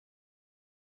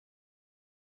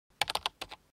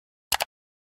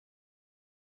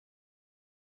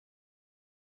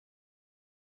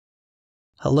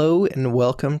Hello and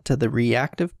welcome to the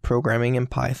Reactive Programming in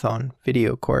Python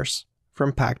video course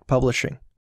from Pact Publishing.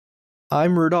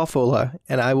 I'm Rudolf Ola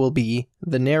and I will be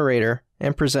the narrator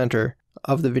and presenter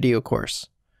of the video course.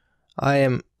 I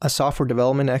am a software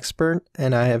development expert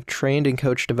and I have trained and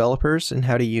coached developers in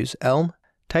how to use Elm,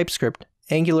 TypeScript,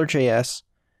 AngularJS,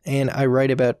 and I write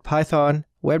about Python,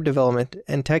 web development,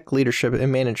 and tech leadership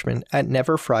and management at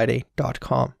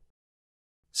neverfriday.com.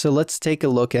 So let's take a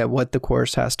look at what the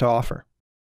course has to offer.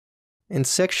 In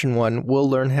Section 1, we'll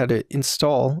learn how to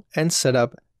install and set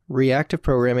up reactive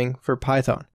programming for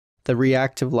Python, the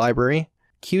Reactive library,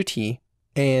 Qt,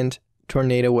 and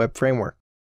Tornado Web Framework.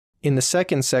 In the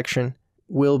second section,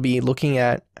 we'll be looking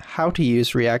at how to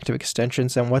use reactive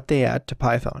extensions and what they add to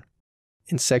Python.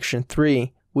 In Section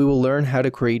 3, we will learn how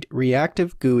to create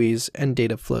reactive GUIs and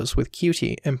data flows with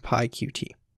Qt and PyQt.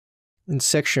 In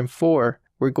Section 4,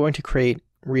 we're going to create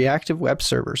reactive web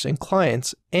servers and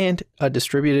clients and a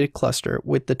distributed cluster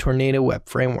with the Tornado Web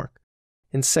Framework.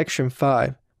 In Section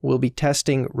 5, we'll be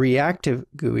testing reactive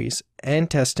GUIs and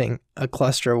testing a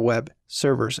cluster of web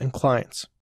servers and clients.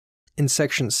 In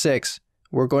Section 6,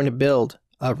 we're going to build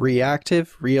a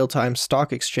reactive real-time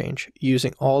stock exchange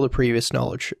using all the previous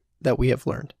knowledge that we have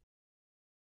learned.